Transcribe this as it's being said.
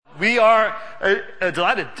We are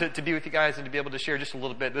delighted to be with you guys and to be able to share just a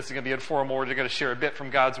little bit. This is going to be informal. We're going to share a bit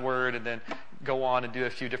from God's Word and then go on and do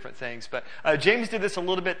a few different things. But James did this a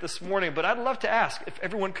little bit this morning, but I'd love to ask if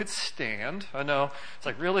everyone could stand. I know, it's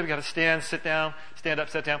like, really? We got to stand, sit down, stand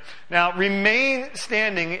up, sit down. Now, remain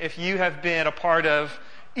standing if you have been a part of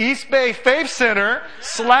East Bay Faith Center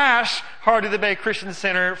 / Heart of the Bay Christian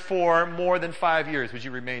Center for more than 5 years. Would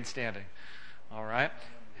you remain standing? All right.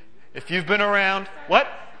 If you've been around, what?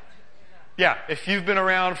 Yeah, if you've been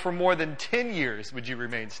around for more than 10 years, would you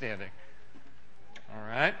remain standing? All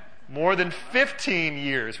right. More than 15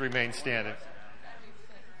 years, remain standing.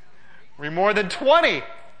 More than 20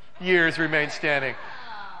 years, remain standing.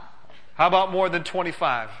 How about more than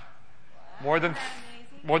 25? More than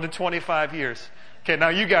 25 years. Okay, now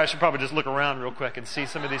you guys should probably just look around real quick and see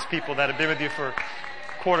some of these people that have been with you for a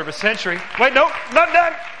quarter of a century. Wait, no, not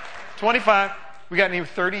done. 25. We got any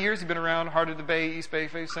 30 years? You've been around Heart of the Bay, East Bay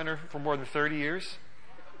Faith Center for more than 30 years?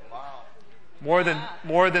 Wow. More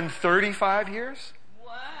than 35 years?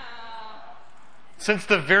 Wow. Since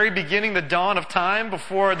the very beginning, the dawn of time,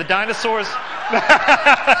 before the dinosaurs. The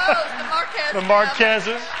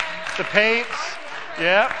Marquezes, the Paints.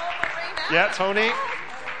 Yeah. Yeah, Tony.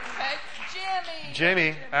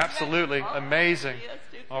 Jimmy, absolutely. Amazing.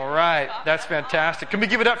 All right. That's fantastic. Can we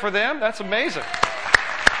give it up for them? That's amazing.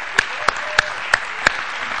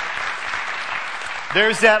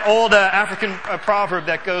 There's that old African proverb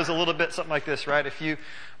that goes a little bit something like this, right? If you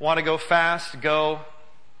want to go fast, go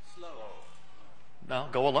slow. No,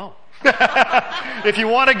 go alone. If you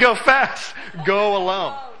want to go fast, go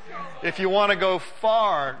alone. If you want to go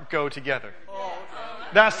far, go together.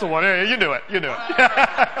 That's the one. You knew it. You knew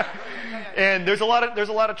it. And there's a lot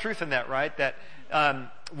of truth in that, right? That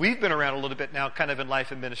we've been around a little bit now, kind of in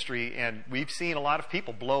life and ministry, and we've seen a lot of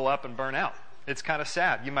people blow up and burn out. It's kind of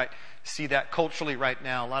sad. You might see that culturally right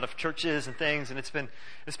now, a lot of churches and things, and it's been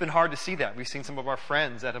hard to see that. We've seen some of our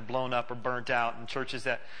friends that have blown up or burnt out, and churches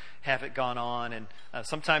that haven't gone on, and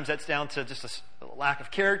sometimes that's down to just a lack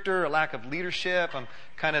of character, a lack of leadership. I'm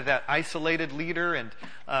kind of that isolated leader, and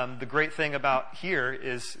the great thing about here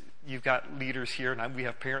is you've got leaders here, and we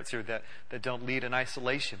have parents here that don't lead in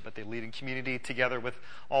isolation, but they lead in community together with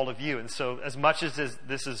all of you. And so as much as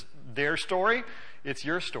this is their story, it's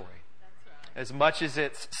your story. As much as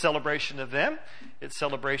it's celebration of them, it's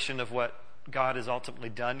celebration of what God has ultimately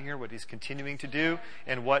done here, what He's continuing to do,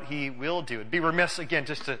 and what He will do. It'd be remiss, again,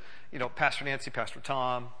 just to, Pastor Nancy, Pastor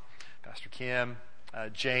Tom, Pastor Kim,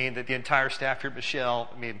 Jane, the entire staff here, Michelle.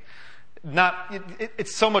 I mean,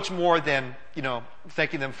 it's so much more than,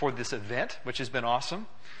 thanking them for this event, which has been awesome.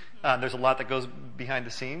 There's a lot that goes behind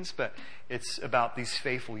the scenes, but it's about these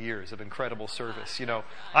faithful years of incredible service.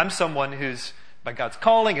 I'm someone who's, by God's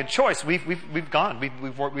calling and choice, we've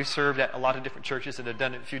served at a lot of different churches and have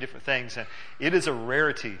done a few different things, and it is a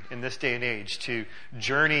rarity in this day and age to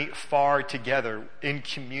journey far together in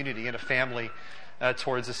community, in a family,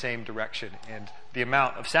 towards the same direction. And the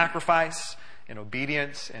amount of sacrifice and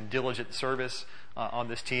obedience and diligent service on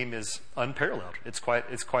this team is unparalleled. It's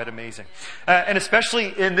quite amazing, and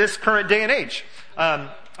especially in this current day and age.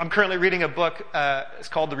 I'm currently reading a book. It's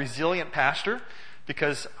called The Resilient Pastor,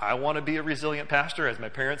 because I want to be a resilient pastor, as my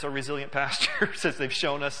parents are resilient pastors, as they've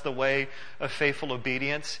shown us the way of faithful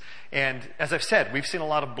obedience. And as I've said, we've seen a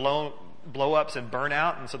lot of blow-ups and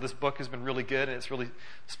burnout, and so this book has been really good, and it's really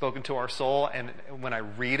spoken to our soul. And when I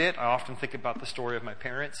read it, I often think about the story of my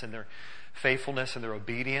parents and their faithfulness and their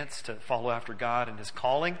obedience to follow after God and His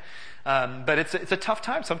calling. But it's a tough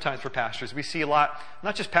time sometimes for pastors. We see a lot,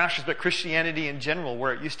 not just pastors, but Christianity in general,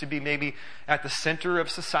 where it used to be maybe at the center of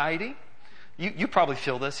society. You probably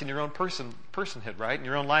feel this in your own personhood, right? In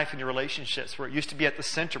your own life and your relationships, where it used to be at the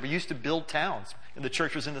center. We used to build towns, and the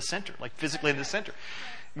church was in the center, like physically in the center.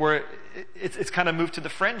 Where it's kind of moved to the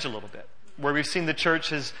fringe a little bit. Where we've seen the church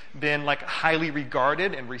has been like highly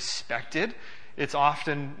regarded and respected. It's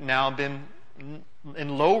often now been in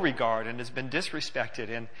low regard and has been disrespected.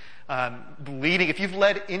 And leading, if you've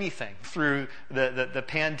led anything through the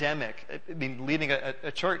pandemic, I mean, leading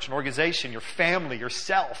a church, an organization, your family,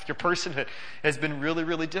 yourself, your personhood has been really,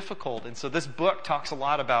 really difficult. And so this book talks a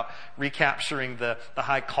lot about recapturing the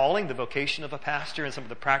high calling, the vocation of a pastor, and some of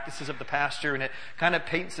the practices of the pastor. And it kind of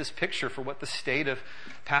paints this picture for what the state of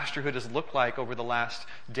pastorhood has looked like over the last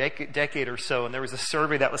decade or so. And there was a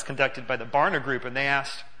survey that was conducted by the Barna Group, and they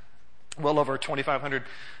asked well over 2,500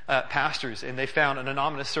 pastors, and they found an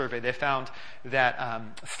anonymous survey. They found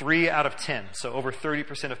that 3 out of 10, so over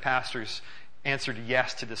 30% of pastors, answered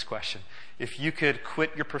yes to this question. If you could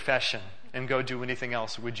quit your profession and go do anything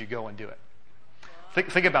else, would you go and do it?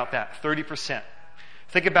 Think about that. 30%.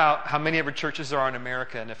 Think about how many of our churches there are in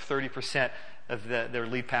America, and if 30% of their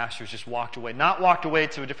lead pastors just walked away. Not walked away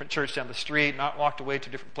to a different church down the street, not walked away to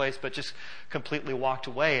a different place, but just completely walked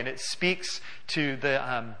away. And it speaks to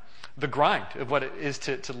the grind of what it is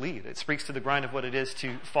to lead. It speaks to the grind of what it is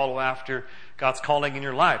to follow after God's calling in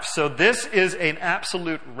your life. So this is an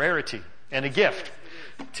absolute rarity and a gift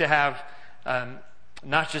to have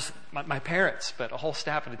not just my parents, but a whole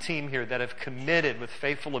staff and a team here that have committed with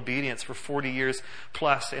faithful obedience for 40 years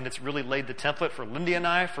plus. And it's really laid the template for Lindy and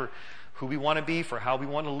I for who we want to be, for how we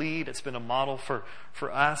want to lead. It's been a model for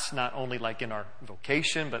us, not only like in our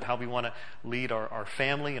vocation, but how we want to lead our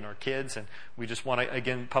family and our kids. And we just want to,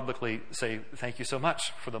 again, publicly say thank you so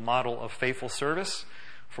much for the model of faithful service,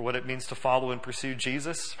 for what it means to follow and pursue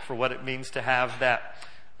Jesus, for what it means to have that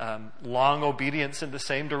long obedience in the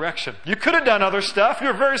same direction. You could have done other stuff.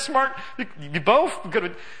 You're very smart. You both could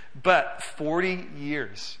have. But 40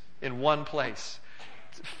 years in one place.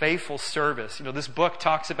 Faithful service. This book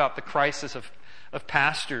talks about the crisis of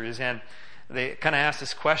pastors, and they kind of ask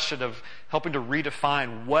this question of helping to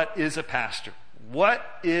redefine what is a pastor. What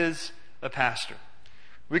is a pastor?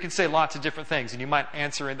 We could say lots of different things, and you might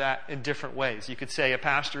answer that in different ways. You could say a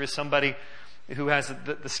pastor is somebody who has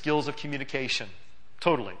the skills of communication.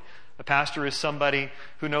 Totally. A pastor is somebody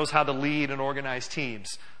who knows how to lead and organize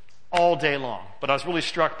teams all day long. But I was really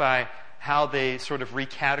struck by how they sort of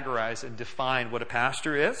recategorize and define what a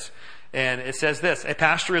pastor is. And it says this: a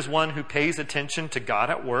pastor is one who pays attention to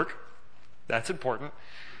God at work. That's important.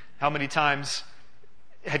 How many times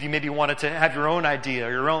have you maybe wanted to have your own idea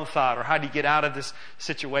or your own thought, or how do you get out of this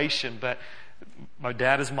situation? But my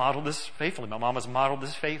dad has modeled this faithfully. My mom has modeled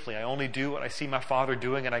this faithfully. I only do what I see my father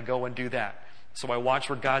doing, and I go and do that. So I watch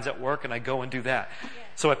where God's at work, and I go and do that. Yeah.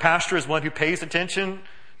 So a pastor is one who pays attention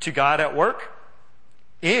to God at work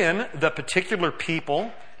in the particular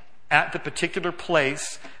people at the particular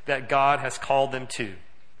place that God has called them to.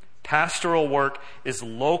 Pastoral work is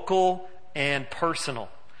local and personal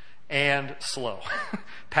and slow.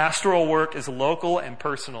 Pastoral work is local and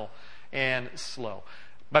personal and slow.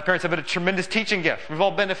 My parents have had a tremendous teaching gift. We've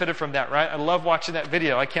all benefited from that, right? I love watching that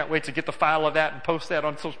video. I can't wait to get the file of that and post that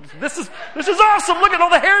on social media. This is awesome. Look at all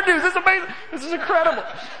the hairdos. This is amazing. This is incredible.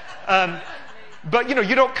 But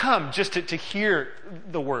you don't come just to hear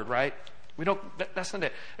the word, right? That's not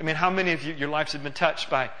it. I mean, how many of your lives have been touched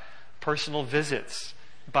by personal visits,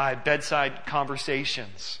 by bedside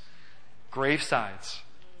conversations, gravesides?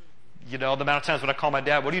 The amount of times when I call my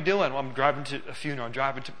dad, what are you doing? Well, I'm driving to a funeral.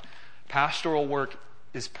 Pastoral work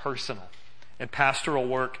is personal, and pastoral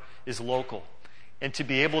work is local. And to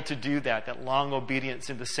be able to do that long obedience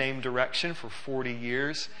in the same direction for 40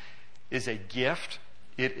 years is a gift.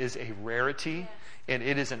 It is a rarity, and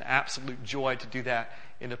it is an absolute joy to do that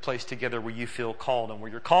in a place together where you feel called. And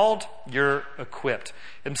where you're called, you're equipped.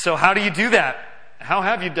 And so how do you do that? How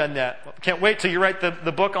have you done that? Can't wait till you write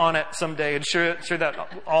the book on it someday and share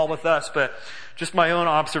that all with us. But just my own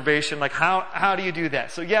observation, like how do you do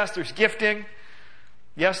that? So yes, there's gifting.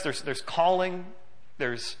 Yes, there's calling.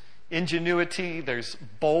 There's ingenuity. There's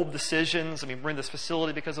bold decisions. I mean, we're in this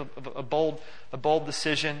facility because of a bold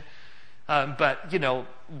decision. But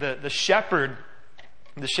the shepherd,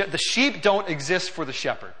 the sheep don't exist for the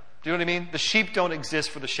shepherd. Do you know what I mean? The sheep don't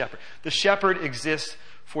exist for the shepherd. The shepherd exists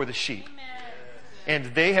for the sheep. Amen.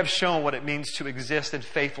 And they have shown what it means to exist in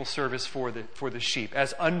faithful service for the sheep,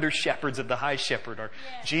 as under shepherds of the high shepherd, or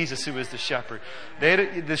Jesus, who is the shepherd.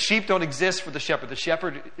 The sheep don't exist for the shepherd. The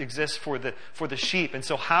shepherd exists for the sheep. And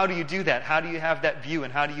so how do you do that? How do you have that view,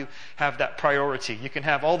 and how do you have that priority? You can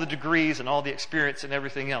have all the degrees and all the experience and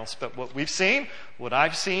everything else, but what we've seen, what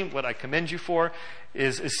I've seen, what I commend you for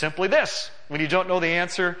is simply this. When you don't know the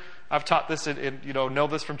answer, I've taught this and know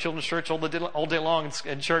this from children's church all day long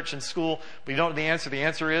in church and school, but you don't know the answer. The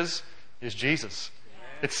answer is Jesus.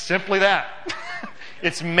 It's simply that.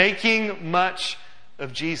 It's making much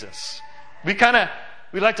of Jesus. We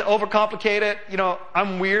like to overcomplicate it.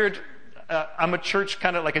 I'm weird. I'm a church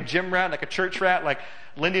kind of like a gym rat, like a church rat. Like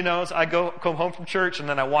Lindy knows, I come home from church and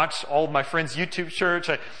then I watch all of my friends' YouTube church.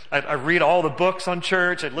 I read all the books on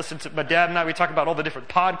church. I listen to my dad and I. We talk about all the different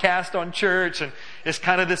podcasts on church, and it's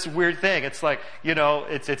kind of this weird thing. It's like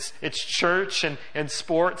it's church and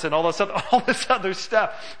sports and all this other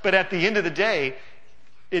stuff. But at the end of the day,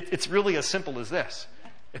 it's really as simple as this.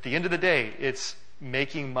 At the end of the day, it's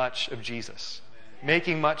making much of Jesus.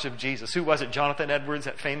 Making much of Jesus. Who was it? Jonathan Edwards,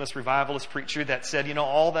 that famous revivalist preacher that said,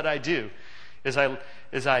 all that I do is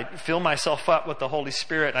I fill myself up with the Holy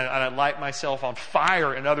Spirit and I light myself on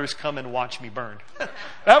fire and others come and watch me burn.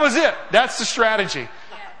 That was it. That's the strategy.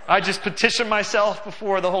 I just petition myself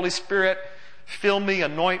before the Holy Spirit. fill me,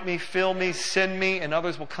 anoint me, fill me, send me, and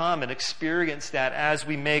others will come and experience that as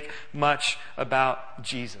we make much about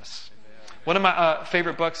Jesus. One of my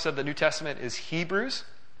favorite books of the New Testament is Hebrews.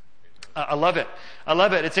 I love it. I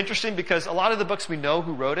love it. It's interesting because a lot of the books we know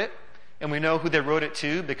who wrote it, and we know who they wrote it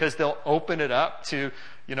to because they'll open it up to,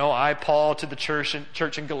 I, Paul, to the church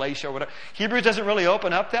in Galatia or whatever. Hebrews doesn't really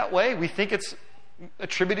open up that way. We think it's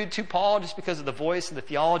attributed to Paul just because of the voice and the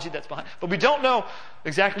theology that's behind. But we don't know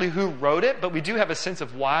exactly who wrote it, but we do have a sense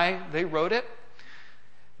of why they wrote it.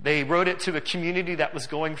 They wrote it to a community that was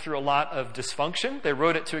going through a lot of dysfunction. They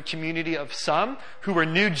wrote it to a community of some who were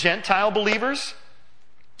new Gentile believers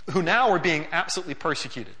who now were being absolutely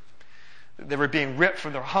persecuted. They were being ripped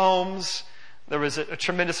from their homes. There was a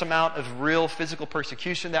tremendous amount of real physical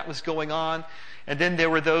persecution that was going on. And then there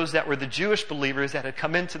were those that were the Jewish believers that had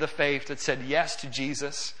come into the faith that said yes to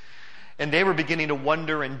Jesus. And they were beginning to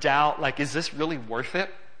wonder and doubt, like, is this really worth it?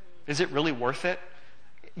 Is it really worth it?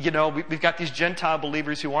 We've got these Gentile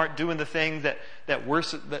believers who aren't doing the thing that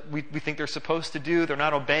we think they're supposed to do. They're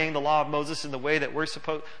not obeying the law of Moses in the way that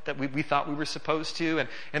we thought we were supposed to.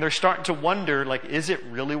 And they're starting to wonder, like, is it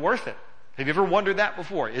really worth it? Have you ever wondered that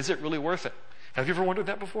before? Is it really worth it? Have you ever wondered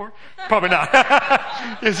that before? Probably not.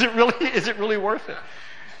 Is it really worth it?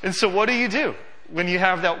 And so what do you do when you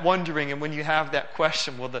have that wondering and when you have that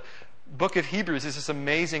question? Well, the book of Hebrews is this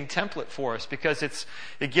amazing template for us because it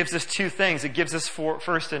gives us two things. It gives us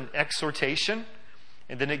first an exhortation,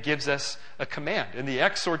 and then it gives us a command. And the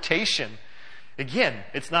exhortation, again,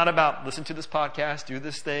 it's not about listen to this podcast, do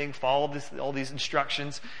this thing, follow all these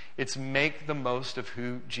instructions. It's make the most of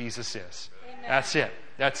who Jesus is. Amen.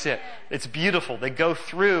 That's it. It's beautiful. They go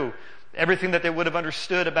through everything that they would have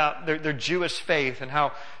understood about their Jewish faith and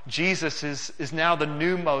how Jesus is now the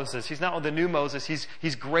new Moses. He's not the new Moses.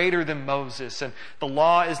 He's greater than Moses. And the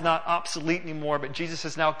law is not obsolete anymore, but Jesus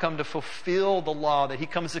has now come to fulfill the law, that he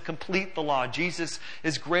comes to complete the law. Jesus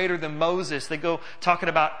is greater than Moses. They go talking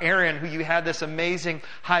about Aaron, who you had this amazing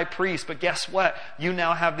high priest. But guess what? You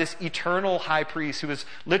now have this eternal high priest who has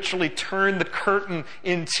literally turned the curtain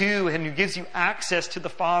in two and who gives you access to the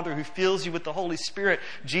Father, who fills you with the Holy Spirit.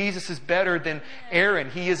 Jesus is better than Aaron.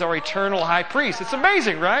 He is our eternal high priest. It's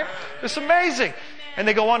amazing, right? It's amazing. And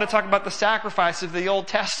they go on to talk about the sacrifice of the Old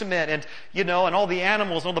Testament and, and all the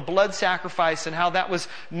animals and all the blood sacrifice and how that was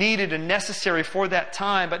needed and necessary for that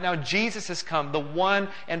time. But now Jesus has come, the one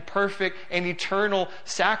and perfect and eternal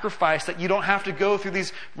sacrifice, that you don't have to go through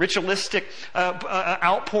these ritualistic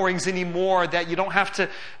outpourings anymore, that you don't have to,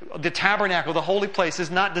 the tabernacle, the holy place is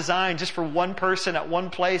not designed just for one person at one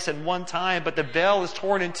place at one time, but the veil is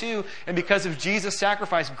torn in two. And because of Jesus'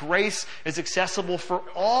 sacrifice, grace is accessible for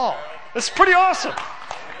all. That's pretty awesome.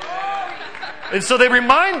 And so they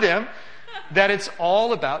remind them that it's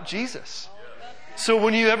all about Jesus. So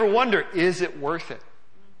when you ever wonder, is it worth it?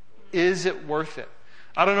 Is it worth it?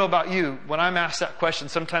 I don't know about you. When I'm asked that question,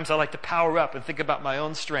 sometimes I like to power up and think about my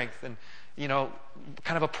own strength and,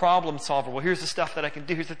 kind of a problem solver. Well, here's the stuff that I can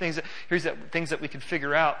do. Here's the things that we can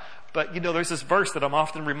figure out. But, there's this verse that I'm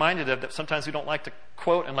often reminded of that sometimes we don't like to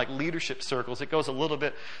quote in like leadership circles. It goes a little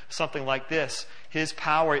bit something like this. His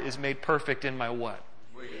power is made perfect in my what?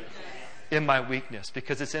 Weakness. In my weakness.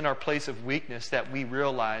 Because it's in our place of weakness that we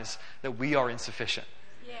realize that we are insufficient.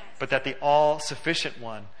 Yes. But that the all-sufficient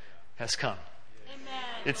one has come. Amen.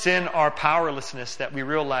 It's in our powerlessness that we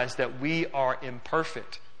realize that we are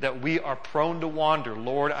imperfect, that we are prone to wander.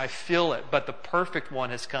 Lord, I feel it, but the perfect one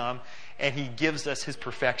has come and he gives us his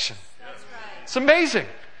perfection. That's right. It's amazing.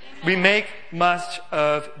 Amen. We make much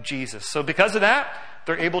of Jesus. So because of that,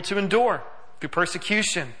 they're able to endure through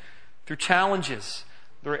persecution, through challenges.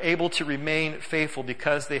 They're able to remain faithful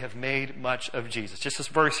because they have made much of Jesus. Just this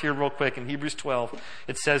verse here real quick in Hebrews 12.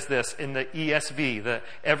 It says this in the ESV, the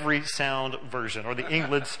Every Sound version, or the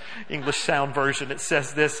English Sound version. It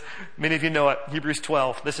says this. Many of you know it. Hebrews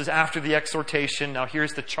 12. This is after the exhortation. Now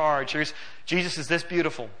here's the charge. Jesus is this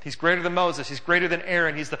beautiful. He's greater than Moses. He's greater than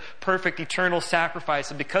Aaron. He's the perfect eternal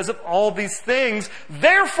sacrifice. And because of all these things,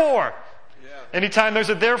 therefore... Anytime there's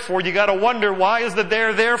a therefore, you got to wonder, why is the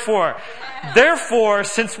therefore? Yeah. Therefore,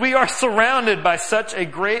 since we are surrounded by such a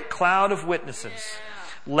great cloud of witnesses,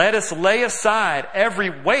 let us lay aside every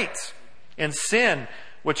weight and sin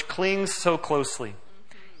which clings so closely.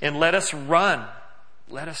 And let us run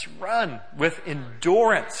with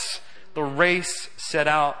endurance the race set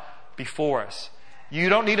out before us. You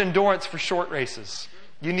don't need endurance for short races.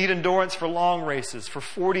 You need endurance for long races, for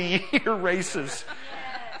 40-year races.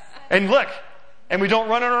 And look, and we don't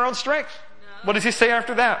run on our own strength. No. What does he say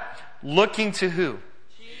after that? Looking to who?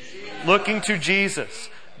 Jesus. Looking to Jesus,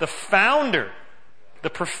 the founder, the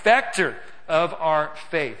perfecter of our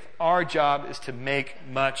faith. Our job is to make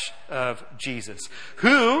much of Jesus,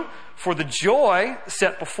 who, for the joy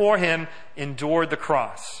set before him, endured the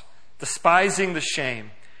cross, despising the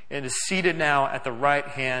shame, and is seated now at the right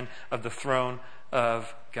hand of the throne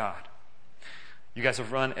of God. You guys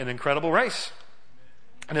have run an incredible race.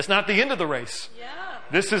 And it's not the end of the race. Yeah.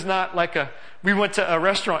 This is not like we went to a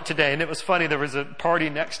restaurant today, and it was funny. There was a party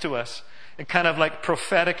next to us. And kind of like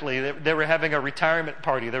prophetically, they were having a retirement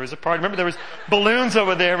party. There was a party. Remember, there was balloons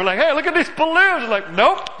over there. We're like, hey, look at these balloons. We're like,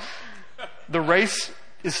 nope. The race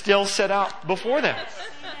is still set out before them.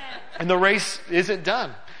 And the race isn't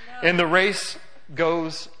done. No. And the race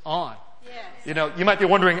goes on. Yes. You know, you might be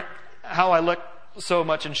wondering how I look so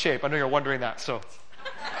much in shape. I know you're wondering that. So,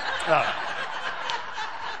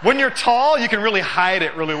 when you're tall, you can really hide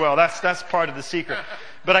it really well. That's part of the secret.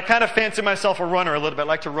 But I kind of fancy myself a runner a little bit. I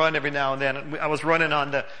like to run every now and then. I was running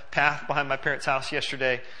on the path behind my parents' house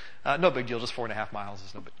yesterday. No big deal, just 4.5 miles.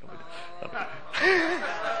 It's no big deal.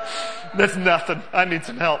 That's nothing. I need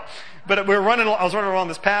some help. But I was running along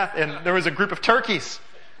this path, and there was a group of turkeys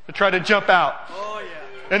that tried to jump out. Oh,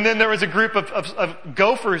 yeah. And then there was a group of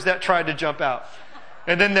gophers that tried to jump out.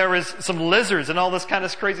 And then there was some lizards and all this kind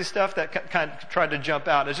of crazy stuff that kind of tried to jump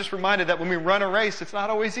out. It's just reminded that when we run a race, it's not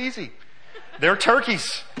always easy. There are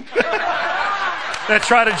turkeys that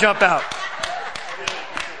try to jump out.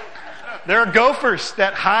 There are gophers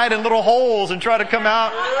that hide in little holes and try to come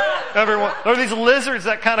out. There are these lizards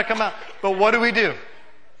that kind of come out. But what do?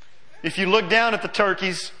 If you look down at the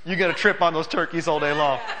turkeys, you're going to trip on those turkeys all day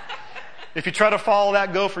long. If you try to follow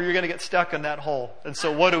that gopher, you're going to get stuck in that hole. And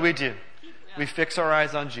so what do? We fix our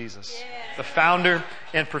eyes on Jesus, the founder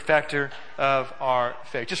and perfecter of our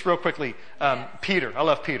faith. Just real quickly, Peter. I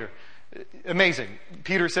love Peter. Amazing.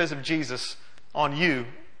 Peter says of Jesus, on you,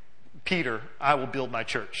 Peter, I will build my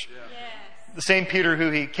church. Yes. The same Peter who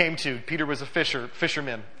he came to. Peter was a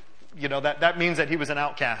fisherman. You know, that means that he was an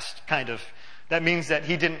outcast, kind of. That means that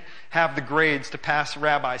he didn't have the grades to pass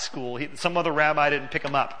rabbi school. Some other rabbi didn't pick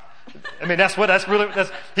him up. I mean,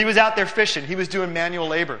 he was out there fishing. He was doing manual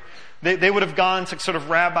labor. They would have gone to sort of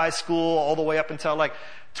rabbi school all the way up until like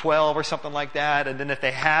 12 or something like that. And then if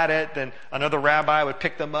they had it, then another rabbi would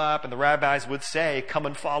pick them up, and the rabbis would say, come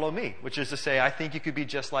and follow me, which is to say, I think you could be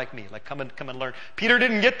just like me. Like, come and learn. Peter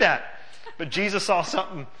didn't get that. But Jesus saw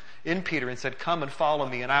something in Peter and said, come and follow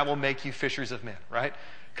me, and I will make you fishers of men, right?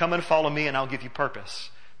 Come and follow me, and I'll give you purpose.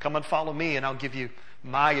 Come and follow me, and I'll give you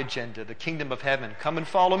my agenda, the kingdom of heaven. Come and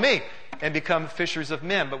follow me and become fishers of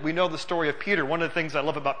men. But we know the story of Peter. One of the things I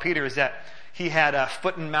love about Peter is that he had a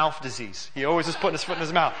foot and mouth disease. He always was putting his foot in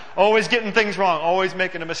his mouth, always getting things wrong, always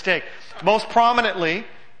making a mistake. Most prominently,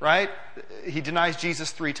 right, he denies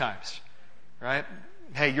Jesus 3 times, right?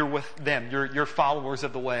 Hey, you're with them. You're followers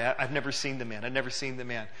of the way. I've never seen the man. I've never seen the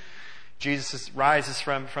man. Jesus rises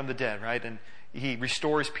from the dead, right? And he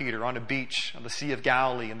restores Peter on a beach on the Sea of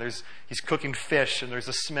Galilee, and he's cooking fish, and there's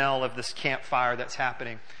a smell of this campfire that's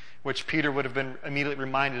happening, which Peter would have been immediately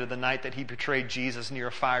reminded of the night that he betrayed Jesus near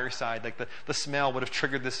a fireside. Like the smell would have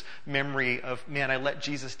triggered this memory of, man, I let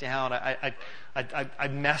Jesus down. I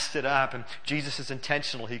messed it up. And Jesus is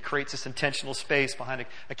intentional. He creates this intentional space behind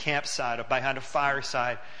a campsite or behind a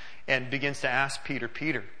fireside, and begins to ask Peter,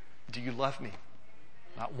 Peter, do you love me?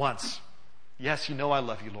 Not once. Yes, you know I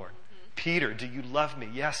love you, Lord. Peter, do you love me?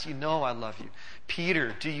 Yes, you know I love you.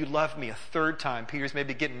 Peter, do you love me? A 3rd time. Peter's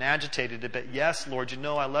maybe getting agitated a bit. Yes, Lord, you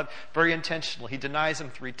know I love you. Very intentional. He denies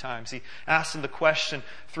him 3 times. He asks him the question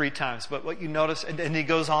 3 times. But what you notice, and he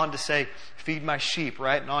goes on to say, feed my sheep,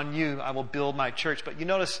 right? And on you I will build my church. But you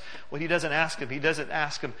notice what he doesn't ask him. He doesn't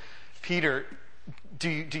ask him, Peter, do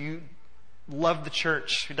you love the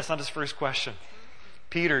church? That's not his first question.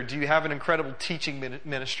 Peter, do you have an incredible teaching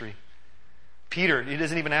ministry? Peter, he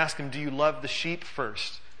doesn't even ask him, do you love the sheep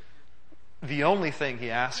first? The only thing he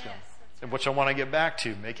asks him, and which I want to get back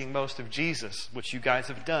to, making most of Jesus, which you guys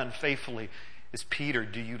have done faithfully, is Peter,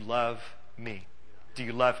 do you love me? Do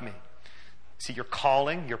you love me? See, your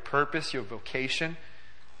calling, your purpose, your vocation,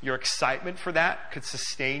 your excitement for that could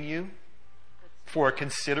sustain you for a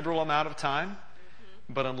considerable amount of time.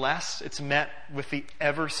 But unless it's met with the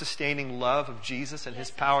ever-sustaining love of Jesus and His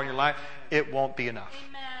power in your life, it won't be enough.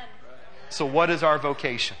 Amen. So what is our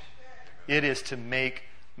vocation? It is to make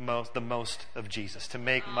the most of Jesus, to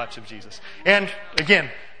make much of Jesus. And again,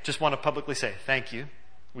 just want to publicly say thank you.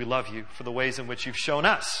 We love you for the ways in which you've shown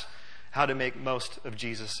us how to make most of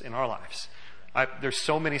Jesus in our lives. There's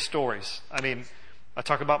so many stories. I mean, I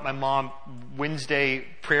talk about my mom, Wednesday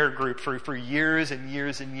prayer group for years and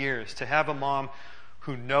years and years. To have a mom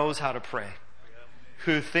who knows how to pray,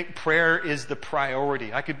 who think prayer is the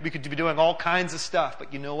priority. We could be doing all kinds of stuff,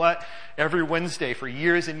 but you know what? Every Wednesday for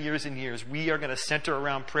years and years and years, we are going to center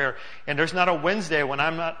around prayer. And there's not a Wednesday when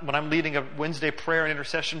I'm leading a Wednesday prayer and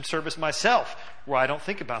intercession service myself where I don't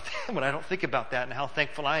think about that, when I don't think about that and how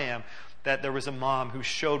thankful I am that there was a mom who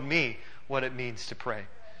showed me what it means to pray.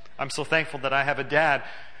 I'm so thankful that I have a dad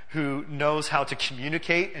who knows how to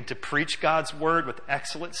communicate and to preach God's word with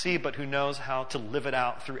excellency, but who knows how to live it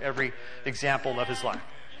out through every example of his life.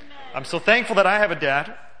 I'm so thankful that I have a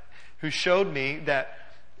dad who showed me that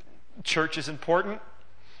church is important,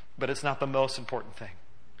 but it's not the most important thing.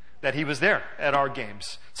 That he was there at our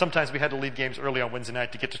games. Sometimes we had to leave games early on Wednesday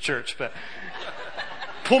night to get to church, but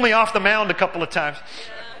pull me off the mound a couple of times.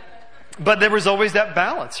 But there was always that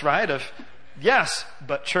balance, right? Of yes,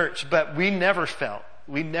 but church. But we never felt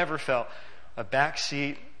a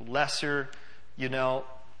backseat, lesser,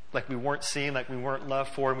 like we weren't seen, like we weren't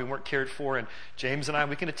loved for, and we weren't cared for. And James and I,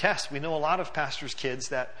 we can attest. We know a lot of pastors' kids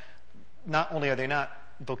that not only are they not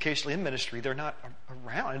vocationally in ministry, they're not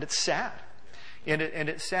around, and it's sad. And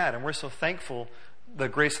it's sad. And we're so thankful the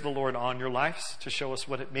grace of the Lord on your lives to show us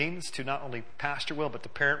what it means to not only pastor well, but to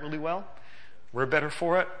parent really well. We're better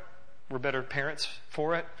for it. We're better parents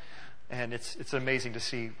for it. And it's amazing to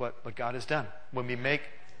see what God has done when we make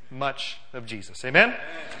much of Jesus. Amen?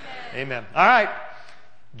 Amen. All right.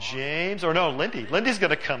 Lindy. Lindy's going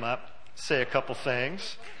to come up, say a couple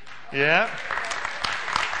things. Yeah.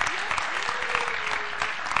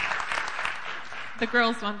 The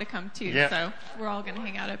girls wanted to come too, so we're all going to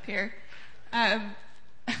hang out up here.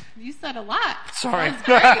 You said a lot. Sorry. It's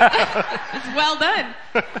well done.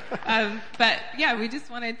 But yeah, we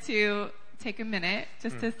just wanted to take a minute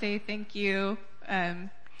just to say thank you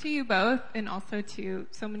to you both, and also to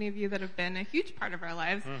so many of you that have been a huge part of our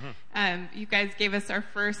lives. You guys gave us our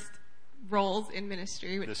first roles in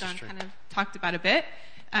ministry, which John kind of talked about a bit.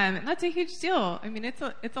 And that's a huge deal. I mean, it's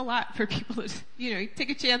a lot for people to, you take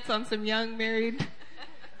a chance on some young married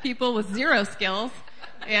people with zero skills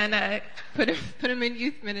and put them in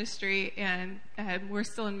youth ministry. And we're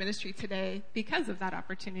still in ministry today because of that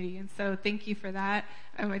opportunity. And so thank you for that.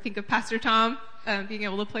 I think of Pastor Tom, being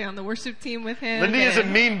able to play on the worship team with him. Lindy is a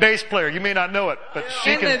mean bass player. You may not know it, but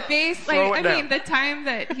she can the bass, throw it down. the time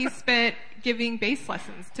that he spent giving bass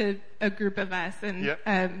lessons to a group of us. And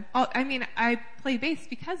I play bass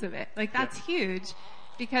because of it. That's huge.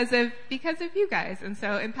 Because of you guys. And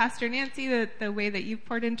so, and Pastor Nancy, the way that you've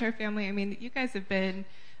poured into our family, I mean, you guys have been,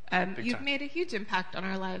 you've made a huge impact on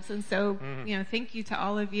our lives. And so, thank you to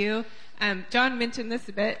all of you. John mentioned this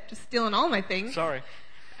a bit, just stealing all my things. Sorry.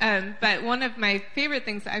 But one of my favorite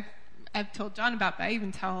things I've told John about, but I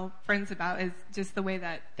even tell friends about, is just the way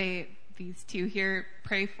that these two here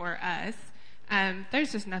pray for us.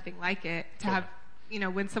 There's just nothing like it to have,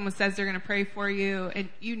 when someone says they're going to pray for you and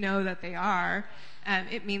you know that they are,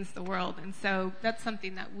 it means the world. And so that's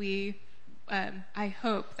something that I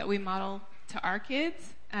hope that we model to our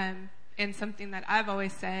kids, and something that I've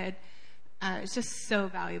always said is just so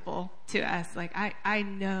valuable to us. I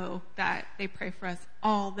know that they pray for us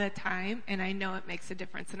all the time, and I know it makes a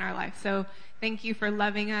difference in our life. So thank you for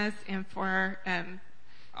loving us and for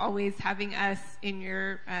always having us in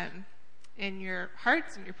your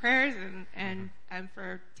hearts and your prayers, and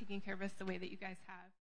for taking care of us the way that you guys have.